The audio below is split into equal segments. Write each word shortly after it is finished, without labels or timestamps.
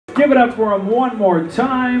Give it up for him one more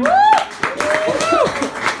time. All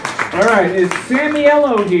right, is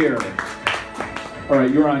Samiello here? All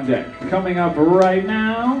right, you're on deck. Coming up right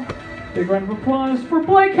now, big round of applause for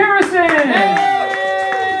Blake Harrison.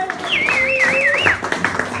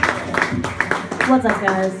 What's up,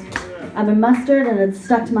 guys? I'm in mustard and it's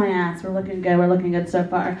stuck to my ass. We're looking good. We're looking good so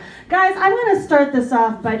far. Guys, I'm going to start this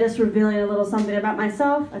off by just revealing a little something about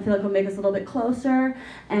myself. I feel like it'll make us a little bit closer.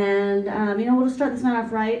 And, we'll just start this night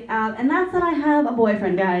off right. And that's that I have a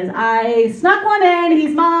boyfriend, guys. I snuck one in.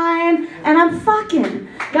 He's mine. And I'm fucking.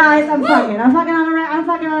 Guys, I'm fucking. I'm fucking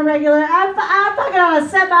on a regular. I'm fucking on a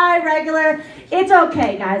semi-regular. It's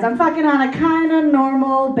okay, guys. I'm fucking on a kind of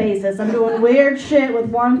normal basis. I'm doing weird shit with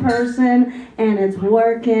one person, and it's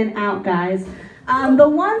working out, guys. The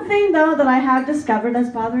one thing, though, that I have discovered that's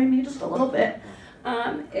bothering me just a little bit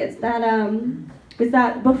is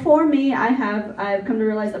that before me, I've come to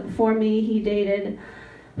realize that before me, he dated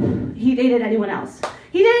anyone else.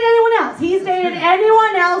 He dated anyone else. He's dated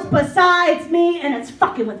anyone else besides me, and it's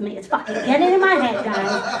fucking with me. It's fucking getting in my head,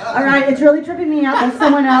 guys. All right, it's really tripping me out that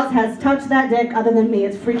someone else has touched that dick other than me.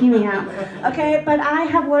 It's freaking me out. Okay, but I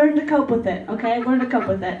have learned to cope with it. Okay, I've learned to cope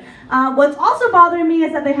with it. What's also bothering me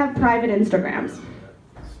is that they have private Instagrams.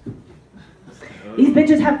 These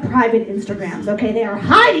bitches have private Instagrams, okay? They are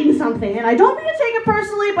hiding something, and I don't mean to take it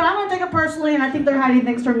personally, but I'm gonna take it personally, and I think they're hiding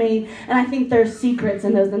things from me, and I think there's secrets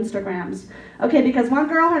in those Instagrams. Okay, because one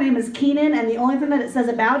girl, her name is Keenan, and the only thing that it says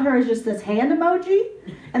about her is just this hand emoji,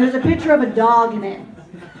 and there's a picture of a dog in it.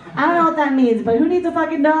 I don't know what that means, but who needs a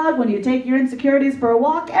fucking dog when you take your insecurities for a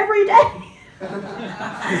walk every day?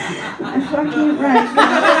 I'm fucking right.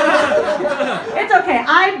 It's okay.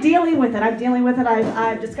 I'm dealing with it.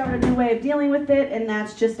 I've discovered a new way of dealing with it, and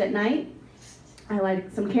that's just at night. I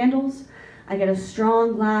light some candles. I get a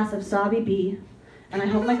strong glass of Sabi B, and I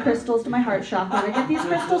hold my crystals to my heart chakra. And I get these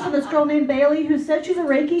crystals from this girl named Bailey who said she's a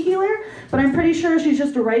Reiki healer, but I'm pretty sure she's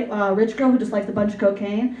just a rich girl who just likes a bunch of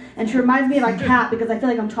cocaine. And she reminds me of my cat because I feel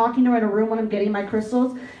like I'm talking to her in a room when I'm getting my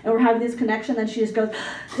crystals, and we're having this connection, and she just goes,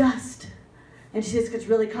 dust. And she just gets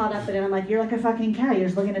really caught up in it. I'm like, you're like a fucking cat. You're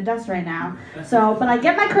just looking at dust right now. So, but I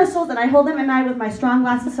get my crystals, and I hold them at night with my strong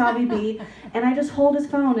glass of Sabi B, and I just hold his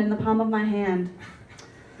phone in the palm of my hand.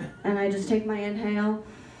 And I just take my inhale,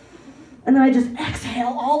 and then I just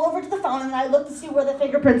exhale all over to the phone, and I look to see where the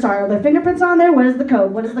fingerprints are. Are there fingerprints on there? What is the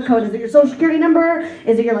code? What is the code? Is it your social security number?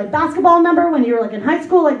 Is it your basketball number when you were in high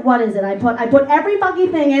school? What is it? I put every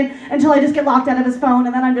fucking thing in until I just get locked out of his phone,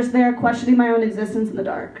 and then I'm just there questioning my own existence in the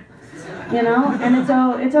dark. And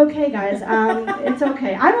it's okay, guys. It's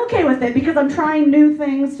okay. I'm okay with it because I'm trying new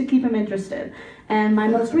things to keep him interested. And my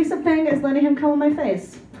most recent thing is letting him come on my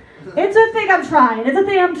face. It's a thing I'm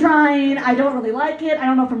trying. I don't really like it. I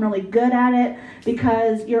don't know if I'm really good at it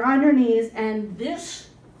because you're on your knees and this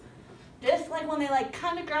when they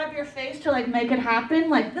kind of grab your face to make it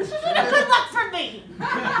happen, this isn't a good look for me.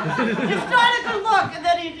 It's not a good look. And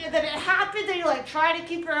then it happens and you try to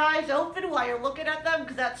keep your eyes open while you're looking at them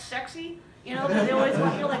because that's sexy. Because they always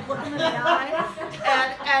want you looking in the eye,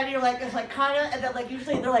 and you're it's kind of, and then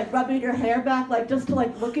usually they're rubbing your hair back just to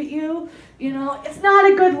look at you. It's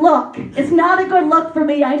not a good look. It's not a good look for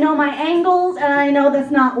me. I know my angles, and I know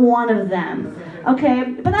that's not one of them. Okay,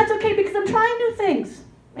 but that's okay because I'm trying new things.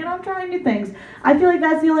 I'm trying new things. I feel like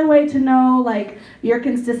that's the only way to know your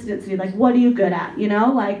consistency. What are you good at?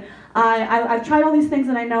 I've tried all these things,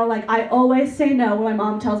 and I know I always say no when my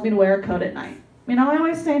mom tells me to wear a coat at night. I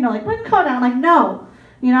always say no, put a coat on. I'm like, no.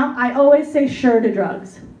 I always say sure to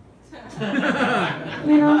drugs.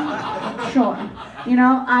 Sure.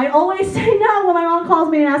 I always say no when my mom calls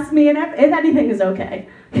me and asks me if anything is okay.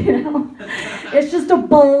 It's just a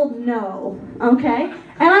bold no, okay?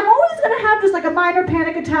 And I'm always going to have just a minor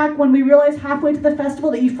panic attack when we realize halfway to the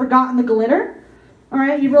festival that you've forgotten the glitter. All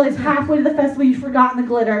right? You realize halfway to the festival you've forgotten the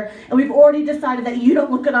glitter, and we've already decided that you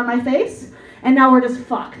don't look good on my face. And now we're just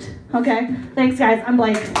fucked, okay? Thanks, guys. I'm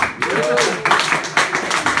Blake.